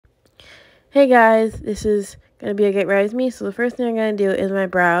Hey guys, this is going to be a Get Ready With Me. So the first thing I'm going to do is my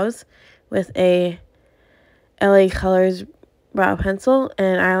brows with a LA Colors brow pencil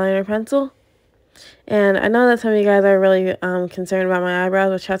and eyeliner pencil. And I know that some of you guys are really concerned about my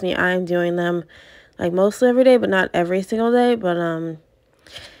eyebrows, but trust me, I am doing them like mostly every day, but not every single day. But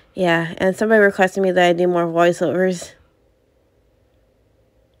yeah, and somebody requested me that I do more voiceovers,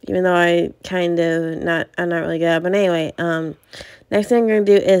 even though I'm not really good at it. But anyway, next thing I'm going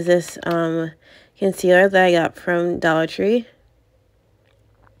to do is this concealer that I got from Dollar Tree.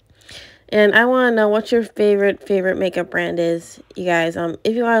 And I want to know what your favorite makeup brand is, you guys.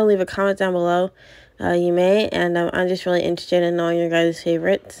 If you want to leave a comment down below, you may. And I'm just really interested in knowing your guys'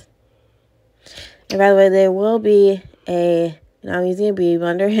 favorites. And by the way, there will be I'm using a beauty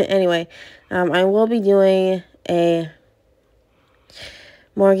blender. Anyway, I will be doing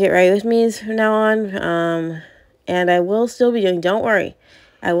more Get Ready With Me's from now on. And I will still be doing, don't worry,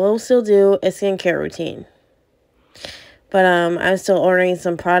 I will still do a skincare routine. But I'm still ordering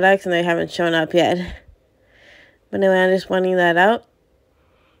some products and they haven't shown up yet. But anyway, I'm just blending that out.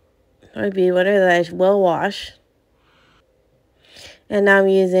 My beauty blender that I will wash. And now I'm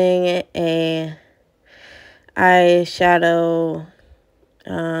using a eyeshadow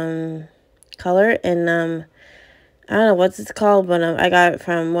color. And I don't know what it's called, but I got it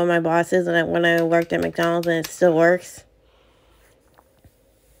from one of my bosses when I worked at McDonald's, and it still works.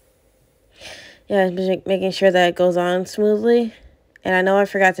 Yeah, just making sure that it goes on smoothly. And I know I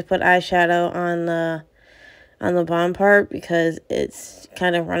forgot to put eyeshadow on the bottom part because it's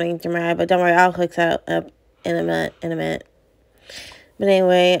kind of running through my eye. But don't worry, I'll fix that up in a minute. But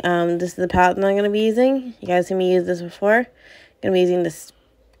anyway, this is the palette that I'm going to be using. You guys seen me use this before. I'm going to be using this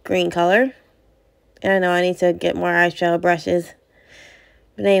green color. And I know I need to get more eyeshadow brushes.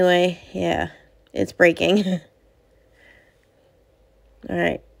 But anyway, yeah, it's breaking.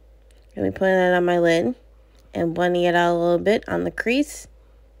 Alright. Going to be putting that on my lid and blending it out a little bit on the crease.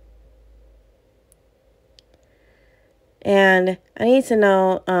 And I need to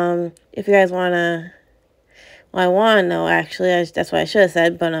know if you guys want to, well, I want to know actually, that's what I should have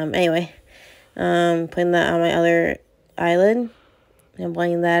said, but anyway, putting that on my other eyelid and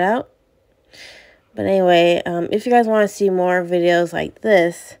blending that out. But anyway, if you guys want to see more videos like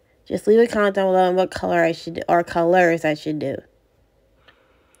this, just leave a comment down below on what color I should do, or colors I should do.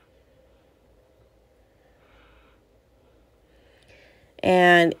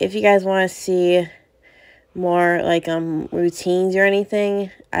 And if you guys want to see more like routines or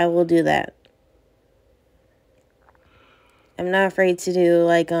anything, I will do that. I'm not afraid to do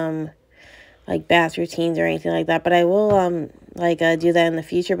like bath routines or anything like that, but I will do that in the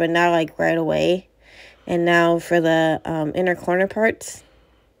future, but not like right away. And now for the inner corner parts,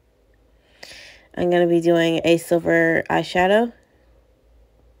 I'm going to be doing a silver eyeshadow.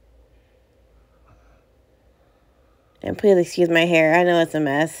 And please excuse my hair. I know it's a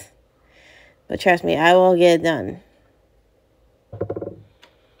mess. But trust me, I will get it done.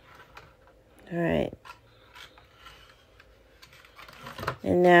 Alright.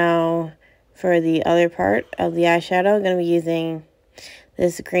 And now for the other part of the eyeshadow, I'm going to be using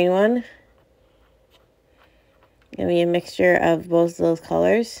this green one. Going to be a mixture of both of those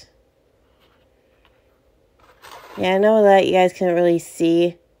colors. Yeah, I know that you guys can't really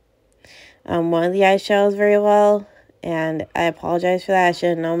see one of the eyeshadows very well. And I apologize for that. I should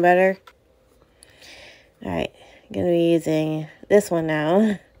have known better. Alright, I'm going to be using this one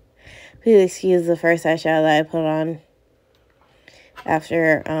now. Please excuse the first eyeshadow that I put on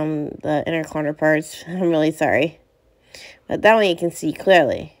after the inner corner parts. I'm really sorry. But that one you can see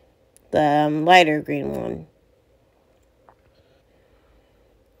clearly. The lighter green one.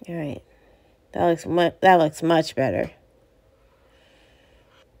 Alright. That looks much better.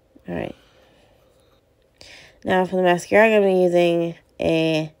 Alright. Now for the mascara, I'm going to be using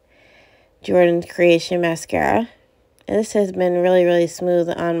a Jordan Creation mascara. And this has been really, really smooth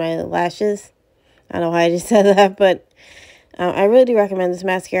on my lashes. I don't know why I just said that, but I really do recommend this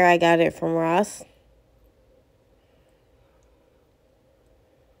mascara. I got it from Ross.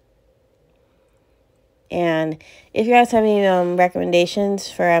 And if you guys have any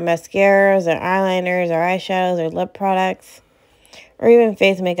recommendations for mascaras or eyeliners or eyeshadows or lip products or even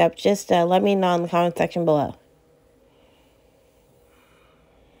face makeup, just let me know in the comment section below.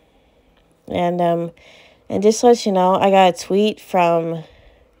 And just to let you know, I got a tweet from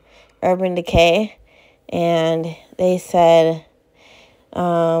Urban Decay, and they said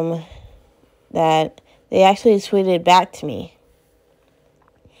that they actually tweeted back to me.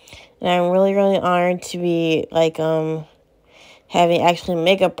 And I'm really, really honored to be, like, having actually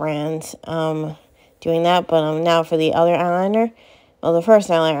makeup brands doing that. But now for the other eyeliner, Well, the first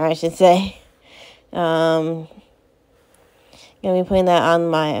eyeliner, I should say. Gonna be putting that on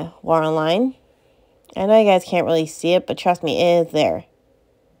my waterline. I know you guys can't really see it, but trust me, it is there.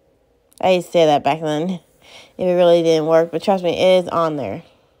 I used to say that back then if it really didn't work, but trust me, it is on there.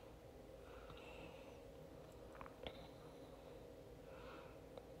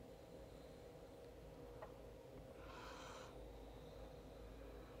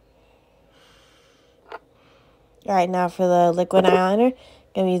 Alright, now for the liquid eyeliner,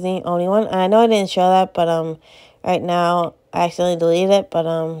 I'm using only one. And I know I didn't show that, but right now I accidentally deleted it, but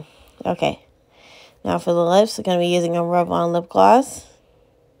okay. Now for the lips, I'm gonna be using a Revlon lip gloss.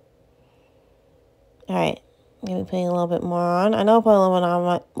 Alright, I'm gonna be putting a little bit more on. I know I put a little bit on,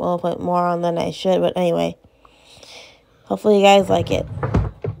 a little bit more on than I should, but anyway. Hopefully you guys like it.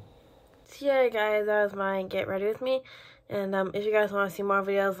 So yeah, guys, that was my Get Ready With Me. And if you guys want to see more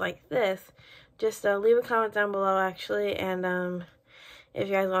videos like this, just leave a comment down below, actually. And if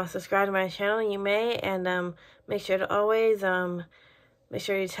you guys want to subscribe to my channel, you may. And make sure to always make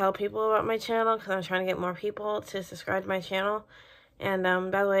sure you tell people about my channel, because I'm trying to get more people to subscribe to my channel. And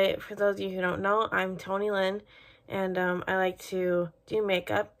by the way, for those of you who don't know, I'm Tony Lynn. And I like to do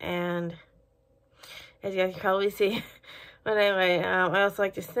makeup, and as you guys can probably see. But anyway, I also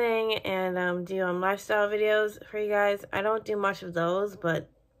like to sing and do lifestyle videos for you guys. I don't do much of those, but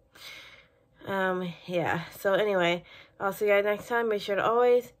yeah. So anyway, I'll see you guys next time. Make sure to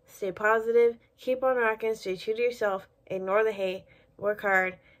always stay positive, keep on rocking, stay true to yourself, ignore the hate, work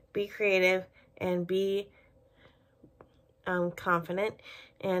hard, be creative, and be confident.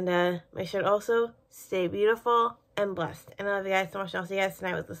 And make sure to also stay beautiful and blessed. And I love you guys so much. I'll see you guys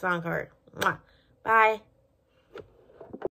tonight with the song cover. Mwah. Bye.